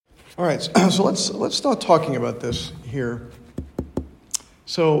All right, so let's start talking about this here.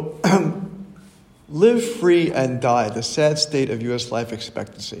 So, live free and die, the sad state of U.S. life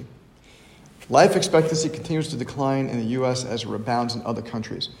expectancy. Life expectancy continues to decline in the U.S. as it rebounds in other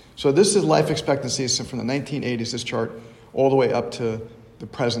countries. So this is life expectancy from the 1980s, this chart, all the way up to the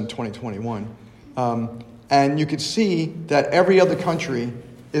present 2021. And you can see that every other country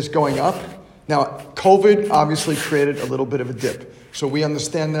is going up. Now, COVID obviously created a little bit of a dip. So we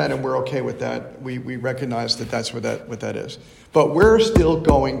understand that and we're okay with that. We recognize that that's what that is. But we're still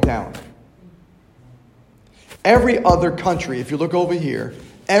going down. Every other country, if you look over here,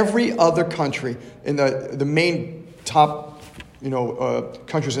 every other country in the main top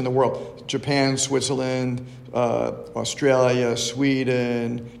countries in the world, Japan, Switzerland, Australia,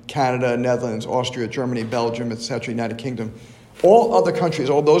 Sweden, Canada, Netherlands, Austria, Germany, Belgium, etc., United Kingdom, all other countries,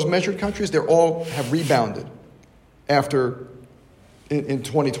 all those measured countries, they all have rebounded after in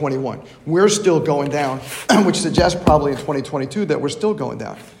 2021. We're still going down, which suggests probably in 2022 that we're still going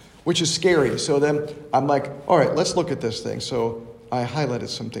down, which is scary. So then I'm like, all right, let's look at this thing. So I highlighted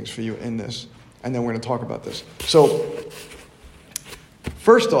some things for you in this, and then we're going to talk about this. So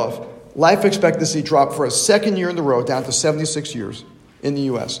first off, life expectancy dropped for a second year in a row down to 76 years in the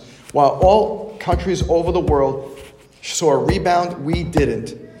U.S. While all countries over the world saw a rebound, we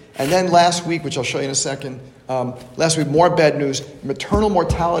didn't. And then last week, which I'll show you in a second, last week, more bad news. Maternal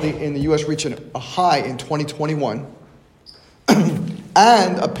mortality in the U.S. reached a high in 2021.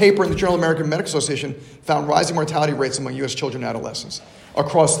 And a paper in the Journal of the American Medical Association found rising mortality rates among U.S. children and adolescents.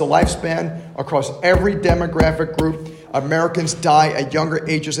 Across the lifespan, across every demographic group, Americans die at younger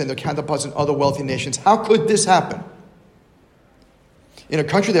ages than their counterparts in other wealthy nations. How could this happen? In a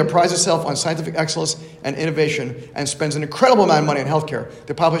country that prides itself on scientific excellence and innovation and spends an incredible amount of money on healthcare,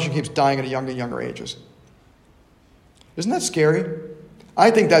 the population keeps dying at younger ages. Isn't that scary?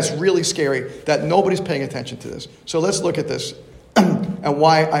 I think that's really scary that nobody's paying attention to this. So let's look at this and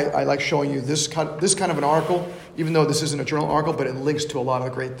why I like showing you this kind of an article, even though this isn't a journal article, but it links to a lot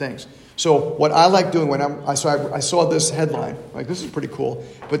of great things. So what I like doing when I saw this headline, like this is pretty cool,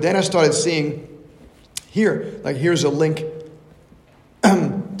 but then I started seeing here, like here's a link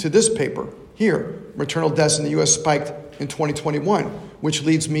to this paper here. Maternal deaths in the U.S. spiked in 2021, which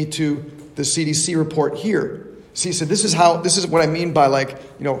leads me to the CDC report here. See, so this is what I mean by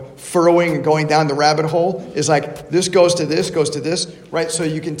furrowing and going down the rabbit hole is like this goes to this, right? So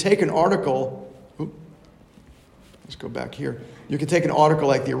you can take an article, let's go back here. You can take an article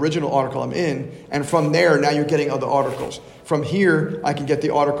like the original article I'm in, and from there, now you're getting other articles. From here, I can get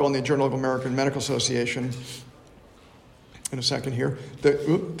the article in the Journal of American Medical Association. In a second here,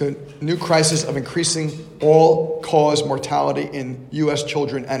 the new crisis of increasing all-cause mortality in U.S.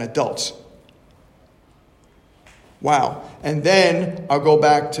 children and adults. Wow. And then I'll go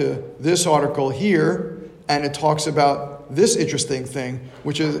back to this article here, and it talks about this interesting thing,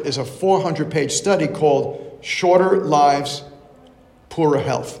 which is a 400-page study called Shorter Lives, Poorer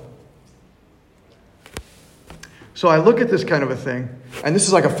Health. So I look at this kind of a thing, and this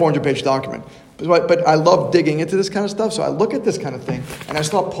is like a 400-page document. But I love digging into this kind of stuff, so I look at this kind of thing, and I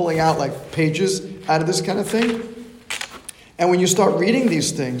start pulling out like pages out of this kind of thing. And when you start reading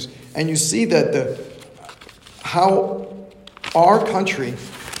these things, and you see that how our country,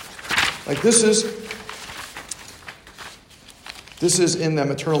 like this is in the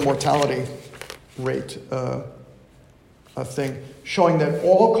maternal mortality rate thing, showing that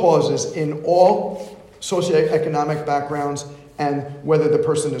all causes in all socioeconomic backgrounds and whether the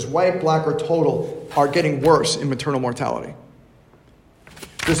person is white, black, or total are getting worse in maternal mortality.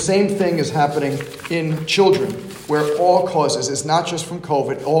 The same thing is happening in children, where all causes, it's not just from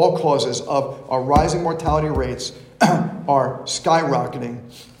COVID, all causes of our rising mortality rates are skyrocketing.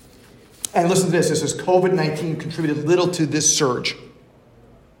 And listen to this, it says COVID-19 contributed little to this surge.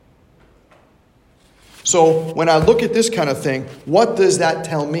 So when I look at this kind of thing, what does that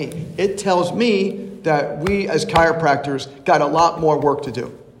tell me? It tells me that we as chiropractors got a lot more work to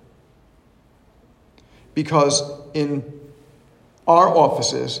do. Because in our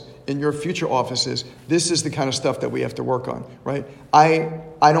offices, in your future offices, this is the kind of stuff that we have to work on, right? I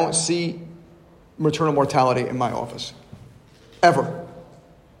don't see maternal mortality in my office. Ever.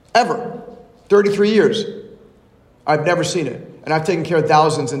 33 years. I've never seen it. And I've taken care of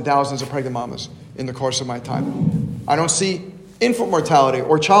thousands and thousands of pregnant mamas in the course of my time. I don't see infant mortality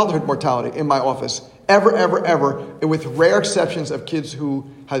or childhood mortality in my office. Ever, with rare exceptions of kids who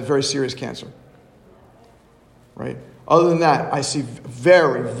have very serious cancer. Right? Other than that, I see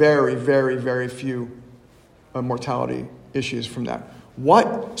very few mortality issues from that.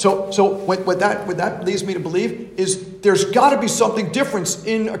 What? So what that leads me to believe is there's got to be something different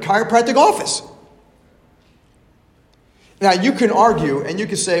in a chiropractic office. Now, you can argue, and you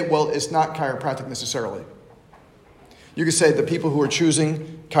can say, well, it's not chiropractic necessarily. You could say the people who are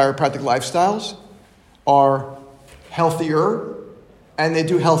choosing chiropractic lifestyles are healthier, and they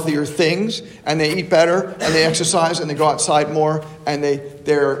do healthier things, and they eat better, and they exercise, and they go outside more, and they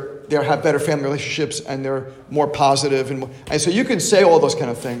have better family relationships, and they're more positive. And so you can say all those kind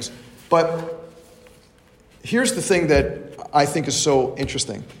of things. But here's the thing that I think is so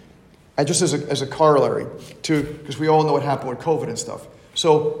interesting. And just as a corollary to, because we all know what happened with COVID and stuff.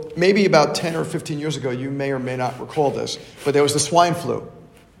 So maybe about 10 or 15 years ago, you may or may not recall this, but there was the swine flu,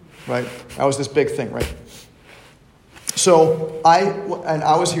 right? That was this big thing, right? So I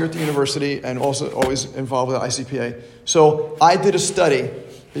was here at the university and also always involved with the ICPA. So I did a study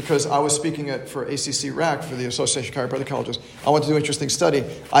because I was speaking for ACC RAC, for the Association of Chiropractic Colleges. I wanted to do an interesting study.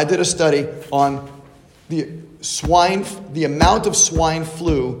 I did a study on the amount of swine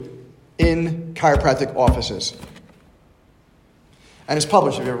flu in chiropractic offices. And it's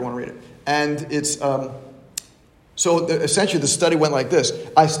published if you ever want to read it. And it's, essentially the study went like this.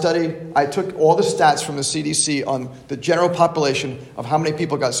 I took all the stats from the CDC on the general population of how many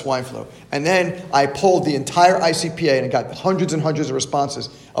people got swine flu. And then I polled the entire ICPA and I got hundreds and hundreds of responses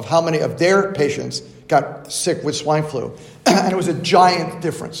of how many of their patients got sick with swine flu. And it was a giant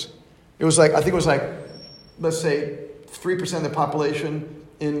difference. It was like, I think it was like, let's say 3% of the population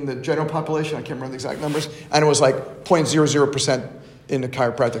in the general population. I can't remember the exact numbers. And it was like 0.00% in the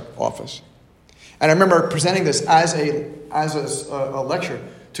chiropractic office. And I remember presenting this as a lecture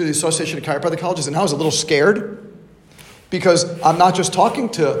to the Association of Chiropractic Colleges, and I was a little scared because I'm not just talking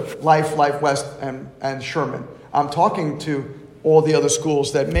to Life West and Sherman. I'm talking to all the other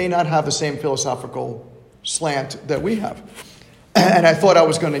schools that may not have the same philosophical slant that we have. And I thought I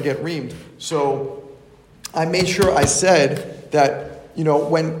was going to get reamed. So I made sure I said that,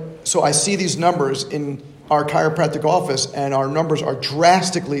 so I see these numbers in our chiropractic office, and our numbers are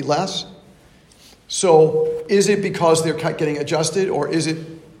drastically less. So is it because they're getting adjusted, or is it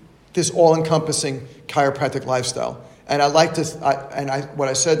this all-encompassing chiropractic lifestyle? And what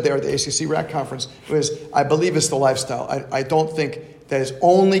I said there at the ACC RAC conference was, I believe it's the lifestyle. I don't think that it's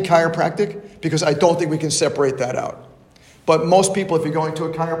only chiropractic, because I don't think we can separate that out. But most people, if you're going to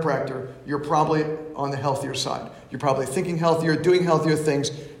a chiropractor, you're probably on the healthier side. You're probably thinking healthier, doing healthier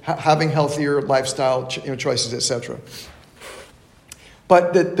things, having healthier lifestyle choices, etc.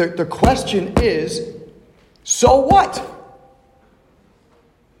 But the question is, so what?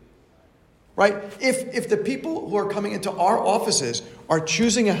 Right? If the people who are coming into our offices are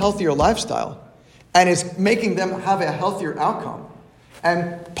choosing a healthier lifestyle and it's making them have a healthier outcome,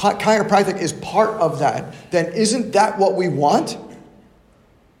 and chiropractic is part of that, then isn't that what we want?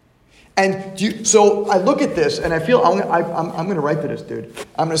 And so I look at this and I feel I'm going to write to this dude.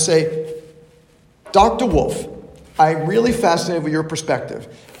 I'm going to say, Dr. Wolf, I'm really fascinated with your perspective.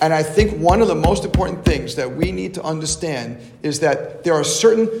 And I think one of the most important things that we need to understand is that there are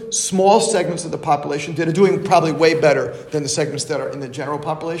certain small segments of the population that are doing probably way better than the segments that are in the general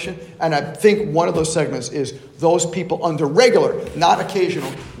population. And I think one of those segments is those people under regular, not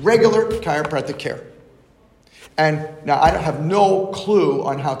occasional, regular chiropractic care. And now I have no clue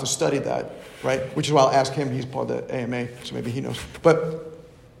on how to study that, right? Which is why I'll ask him. He's part of the AMA, so maybe he knows. But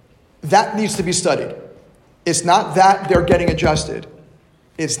that needs to be studied. It's not that they're getting adjusted.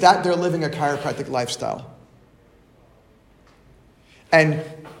 It's that they're living a chiropractic lifestyle. And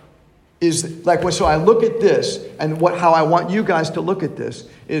so I look at this, and how I want you guys to look at this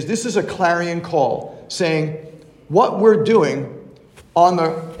is a clarion call saying what we're doing on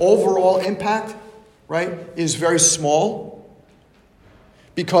the overall impact, right, is very small,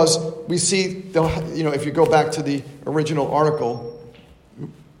 because we see, if you go back to the original article,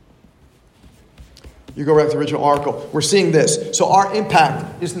 we're seeing this. So our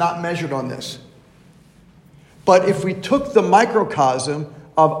impact is not measured on this. But if we took the microcosm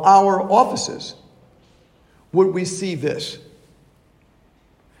of our offices, would we see this?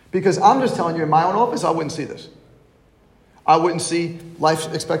 Because I'm just telling you, in my own office, I wouldn't see this. I wouldn't see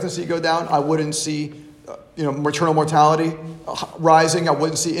life expectancy go down. I wouldn't see maternal mortality rising. I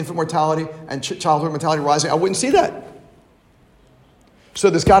wouldn't see infant mortality and childhood mortality rising. I wouldn't see that. So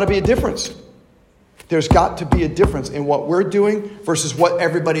there's got to be a difference. There's got to be a difference in what we're doing versus what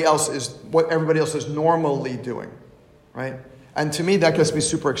everybody else is normally doing, right? And to me, that gets me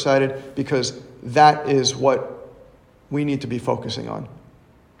super excited, because that is what we need to be focusing on.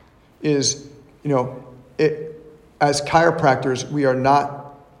 As chiropractors, we are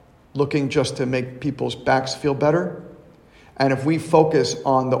not looking just to make people's backs feel better. And if we focus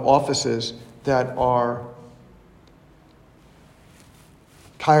on the offices that are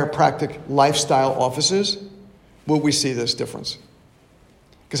chiropractic lifestyle offices, will we see this difference?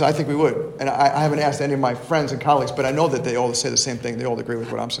 Because I think we would. And I haven't asked any of my friends and colleagues, but I know that they all say the same thing. They all agree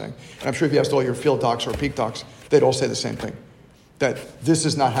with what I'm saying. And I'm sure if you asked all your field docs or peak docs, they'd all say the same thing, that this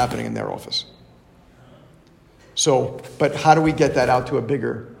is not happening in their office. So, but how do we get that out to a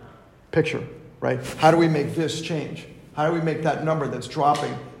bigger picture, right? How do we make this change? How do we make that number that's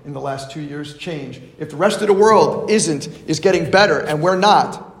dropping in the last 2 years change? If the rest of the world is getting better and we're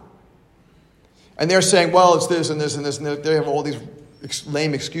not, and they're saying, well, it's this and this and this, and they have all these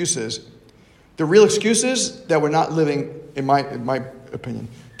lame excuses. The real excuse is that we're not living, in my opinion,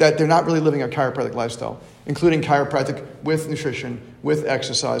 that they're not really living a chiropractic lifestyle, including chiropractic with nutrition, with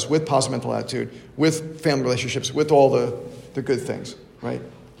exercise, with positive mental attitude, with family relationships, with all the good things, right?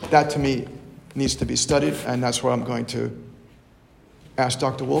 That, to me, needs to be studied, and that's where I'm going to ask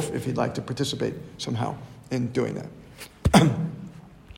Dr. Wolf if he'd like to participate somehow in doing that.